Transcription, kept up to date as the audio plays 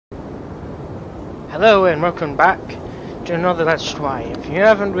Hello and welcome back to another Let's Try. If you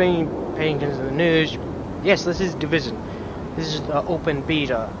haven't been paying attention to the news, yes, this is Division. This is the open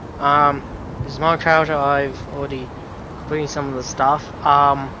beta. This is my character. I've already completed some of the stuff.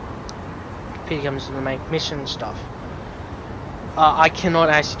 Beta comes to make mission stuff. I cannot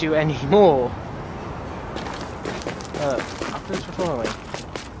actually do any more. Please follow me.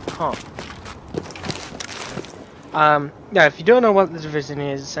 Huh. Yeah, if you don't know what the Division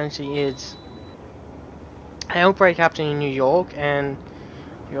is, essentially it's an outbreak happening in New York, and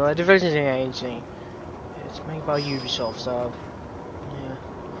you're a Division agency. It's made by Ubisoft, so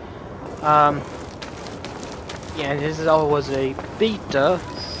yeah. Yeah, this is always a beta,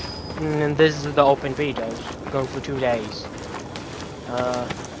 and this is the open beta. It's going for 2 days.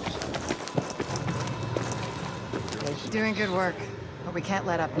 Doing good work, but we can't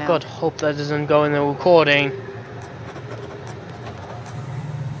let up now. God, hope that doesn't go in the recording.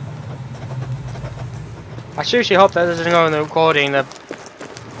 I seriously hope that doesn't go in the recording. The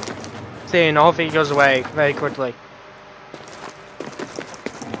thing, hopefully it goes away very quickly.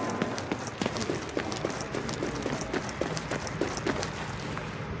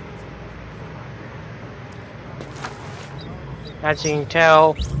 As you can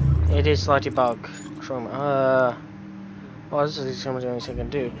tell, it is slightly bug. From well, this is the only thing I can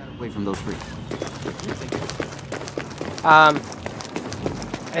do. Away from those freaks.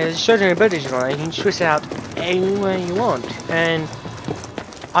 There's certain abilities on it. You can switch it out anywhere you want, and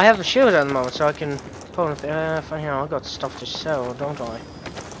I have a shield at the moment, so I can pull it. Funny how I got stuff to sell, don't I?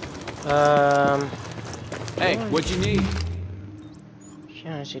 Hey, what you need?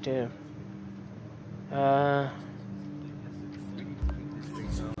 Yes, you do.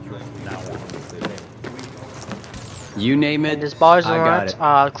 You name it. And there's bars on I got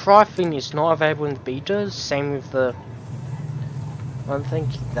that. it. Crafting is not available in the betas. Same with the. I'm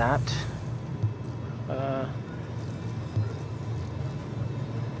thinking that.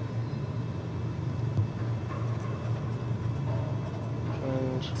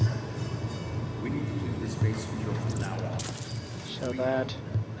 Change. We need to keep this space secure from now on. So that.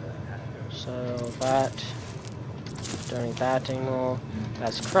 So that. Don't need that anymore.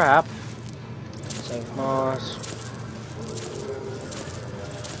 That's crap. Save Mars.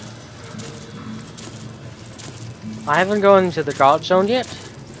 I haven't gone into the guard zone yet.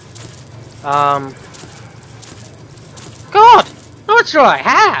 God! Not sure I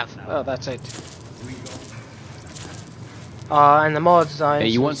have! Oh, that's it. And the mods I Hey,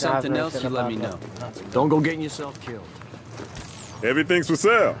 you want seem to have something else? nothing You let me about know. Don't go getting yourself killed. Everything's for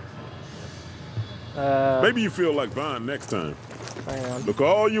sale. that. Maybe you feel like buying next time. Hang on. Look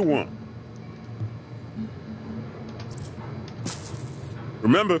all you want.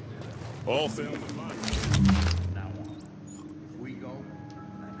 Remember, all sales are mine. Now on. If we go,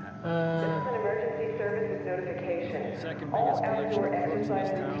 This is an emergency services notification. All outdoor exercise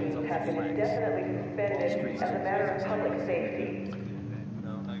routines have been indefinitely suspended as a matter of public safety.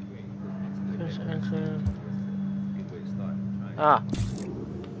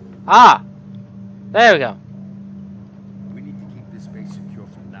 There we go. we need to keep this space secure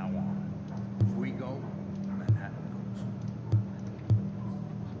from now on. If we go, Manhattan goes.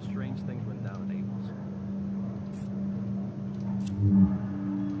 Some strange things went down at Abel's.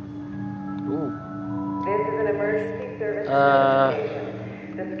 Ooh. This is an emergency services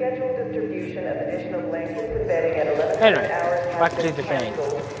notification. The scheduled distribution of additional blankets and bedding at 11 Anyway, hours has back to been the thing.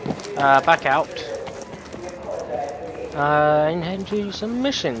 canceled. Back out. And head to some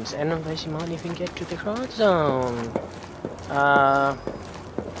missions, and unless you might even get to the guard zone.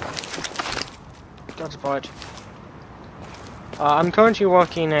 That's part. I'm currently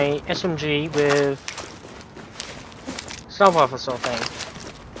working a SMG with sniper rifle sort of thing.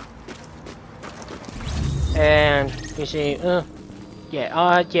 And you see,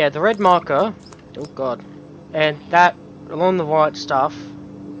 yeah, the red marker. Oh god, and that along the white stuff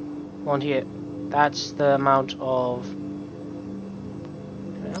on here. That's the amount of.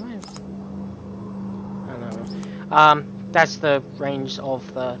 I don't know. That's the range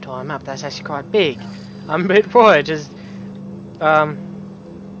of the entire map. That's actually quite big. I'm a bit worried. I'm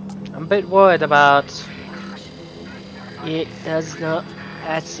a bit worried about it does not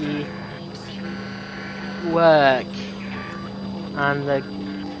actually work on the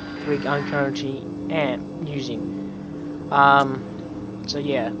rig I'm currently using. So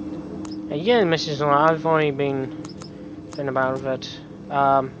yeah. Yeah, Mrs. I've already been about it.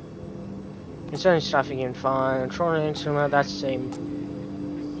 Concerning stuff again, fine. Controlling instrument, that's the same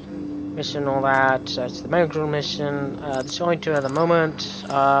mission, all that. That's the medical mission. There's only 2 at the moment.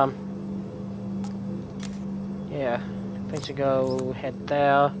 Yeah, things to go, head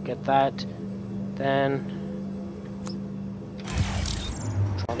there, get that. Then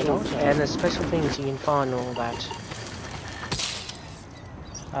and the special things you can find and all that.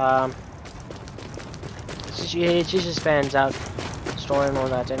 It just expands out story and all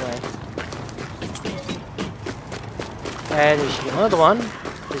that anyway. And there's another one.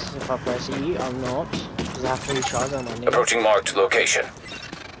 This is if I press E, I'm not. Because I have to recharge on my knee. Approaching marked location.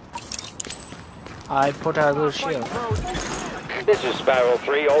 I put out a little shield. This is Sparrow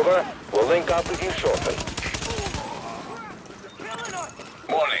 3, over. We'll link up with you shortly.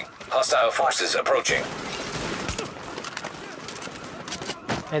 Warning. Hostile forces approaching.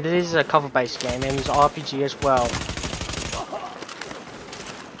 And this is a cover-based game, and it's an RPG as well.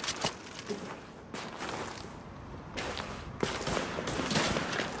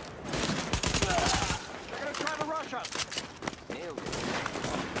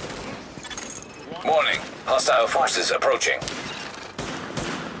 Warning. Hostile forces approaching.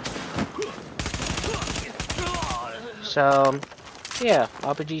 So, yeah,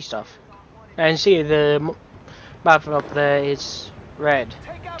 RPG stuff. And see, the map up there is red.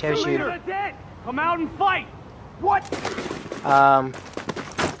 Tells you. Come out and fight! What?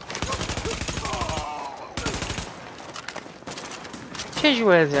 Tells you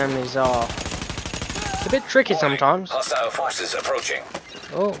where the enemies are. It's a bit tricky sometimes. Hostile forces approaching.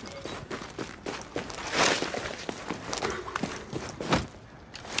 Oh.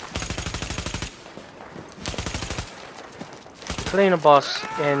 Killing a boss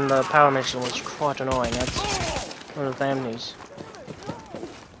in the power mission was quite annoying. That's one of the enemies.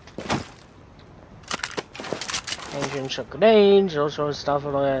 Engine shot grenades, all sorts of stuff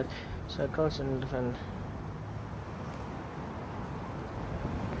like that. So constant defend.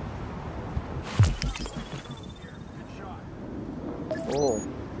 Oh.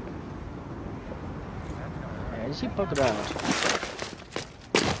 Yeah, is he poke it out?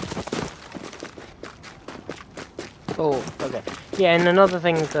 Oh, okay. Yeah, and another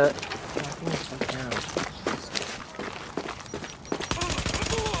thing that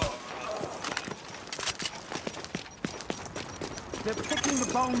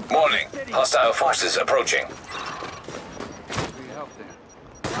Warning. Hostile forces approaching.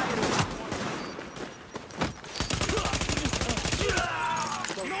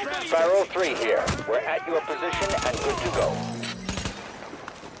 Sparrow 3 here. We're at your position and good to go.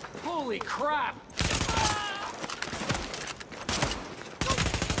 Holy crap!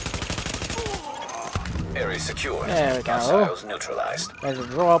 Area secure. There we go. Hostiles neutralized. There's a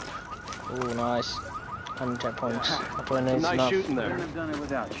drop. Ooh, nice. 100 points. Nice Nice shooting there. Couldn't have done it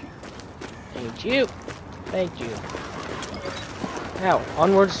without you. Thank you. Thank you. Now,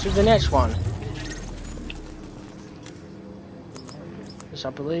 onwards to the next one. Yes, I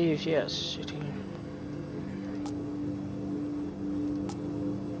believe, yes.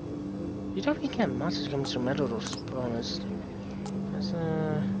 You don't really get much against the metal, to be honest. That's,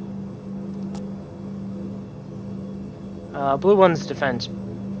 blue one's defense,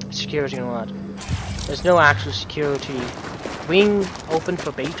 security and all that. There's no actual security. Being open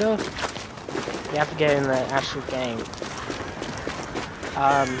for beta, you have to get in the actual game.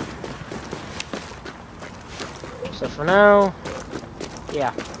 So for now,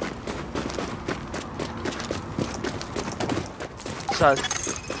 yeah. So.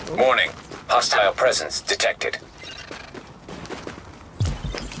 Warning. Hostile presence detected.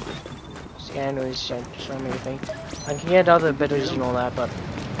 Scan is show me anything. I can get other bitters and all that, but.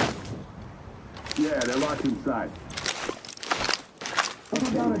 Yeah, they're locked inside. Oh,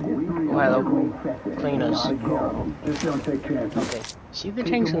 hello. Cleaners. Just don't take chances. Okay. See the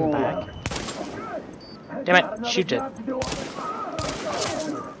tanks in the back? Damn it, shoot it.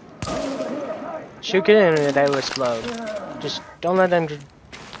 Shoot it and they will explode. Just don't let them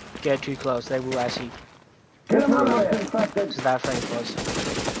get too close, they will actually. Because that friend was.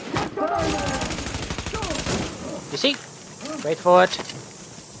 You see? Wait for it.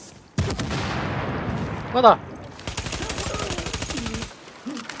 What the?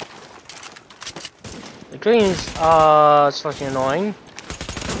 The greens are slightly annoying,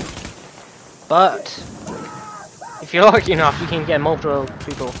 but if you're lucky enough, you can get multiple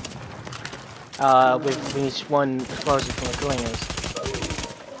people with each one explosive from the greens.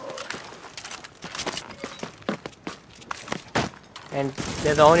 And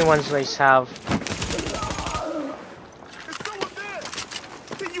they're the only ones they have.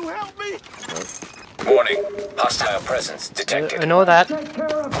 Warning. Hostile presence detected. I know that. I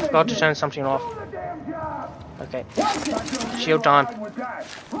forgot to turn something off. Okay. Shield time.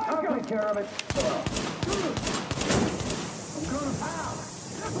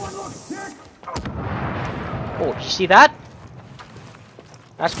 Oh, you see that?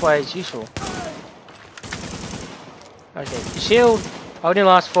 That's why it's useful. Okay, the shield only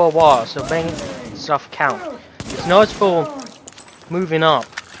lasts for a while, so make stuff count. It's noticeable moving up.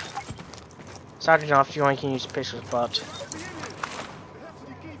 Sadly enough, you only can use pistols, but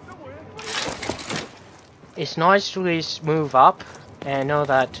it's nice to at least move up and know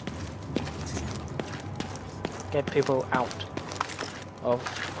that get people out of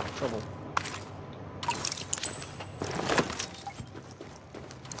trouble.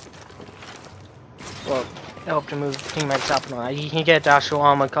 Well, help to move teammates up and all that. You can get actual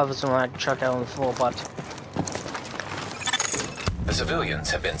armor covers and all that chuck out on the floor, but the civilians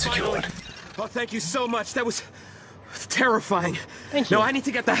have been secured. Oh, thank you so much. That was terrifying. Thank you. No, I need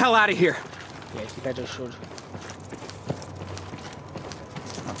to get the hell out of here. yeah, you better should.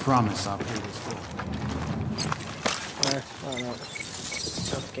 I promise I'll pay this full. Oh no.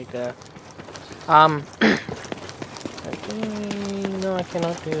 Don't kick there. No, I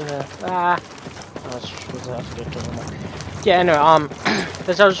cannot do that. Ah. I was supposed to have to get to them. Yeah, anyway,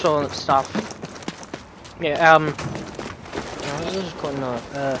 there's also stuff. Yeah, this is quite enough.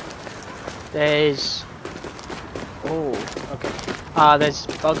 There's. Oh, okay. There's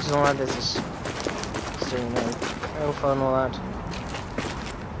bugs and all that. There's this. Alpha and all that.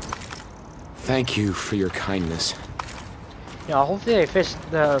 Thank you for your kindness. Yeah, hopefully they fix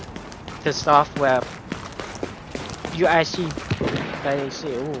the stuff where you actually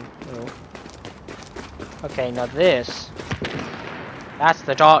see. Oh. Okay, now that's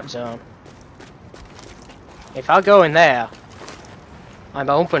the dark zone. If I go in there, I'm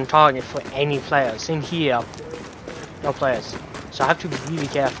an open target for any players. In here, no players. So I have to be really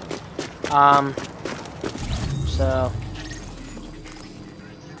careful. So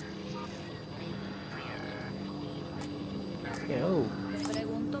yo.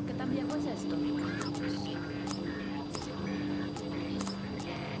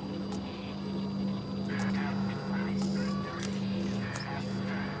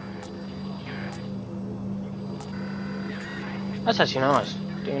 That's actually nice.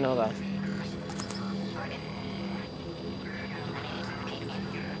 Do you know that?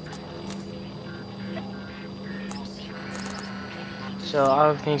 So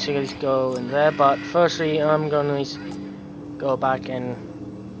I think to go in there, but firstly I'm gonna go back and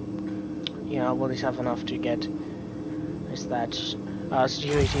we'll just have enough to get is that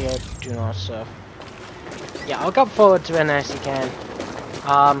security I do not so yeah, I'll go forward to as I can.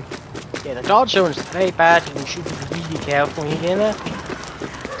 Yeah, the dodge zone is very bad and you should be really careful when you get in there.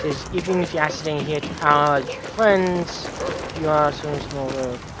 Because even if you accidentally hit your friends, you are so small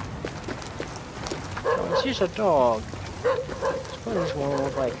road. Oh, it's just a dog. Let's put this one more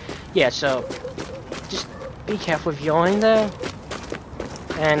way. Yeah, so just be careful if you're in there.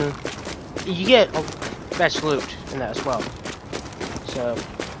 And you get best loot in there as well. So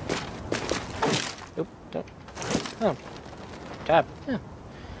oop, don't. Oh. Tab. Yeah.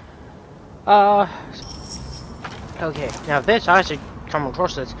 Okay, now this, I actually come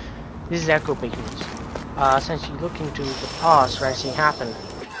across this. This is echo beacons. Since you look into the past where actually happened,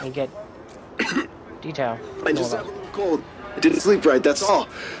 and you get detail. I just have a cold. I didn't sleep right, that's all.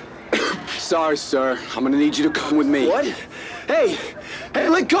 Sorry, sir. I'm gonna need you to come with me. What? Hey,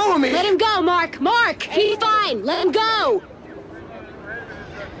 let go of me! Let him go, Mark! Mark! He's fine! Let him go!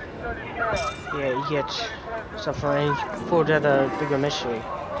 Yeah, you get stuff like for the bigger mystery.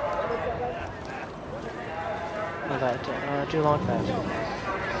 That I do like that.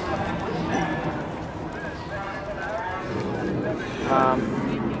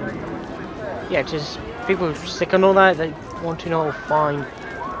 Yeah, just people sick and all that. They want to know find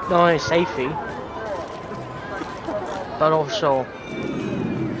not only safety, but also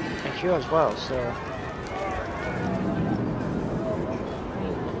a cure as well. So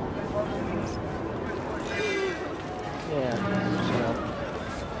yeah.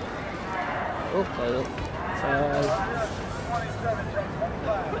 So okay.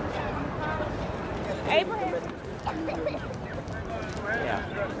 Yeah.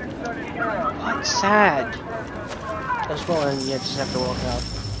 Quite sad. That's what, and you just have to walk out.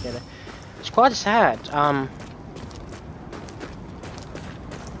 Get it. It's quite sad.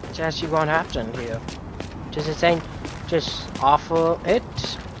 It's actually what happened here. Just the thing, just after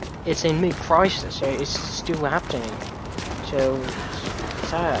it, it's in mid-crisis, so it's still happening. So it's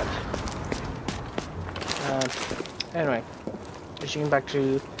sad. Anyway, switching back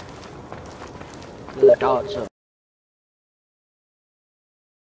to the dark zone.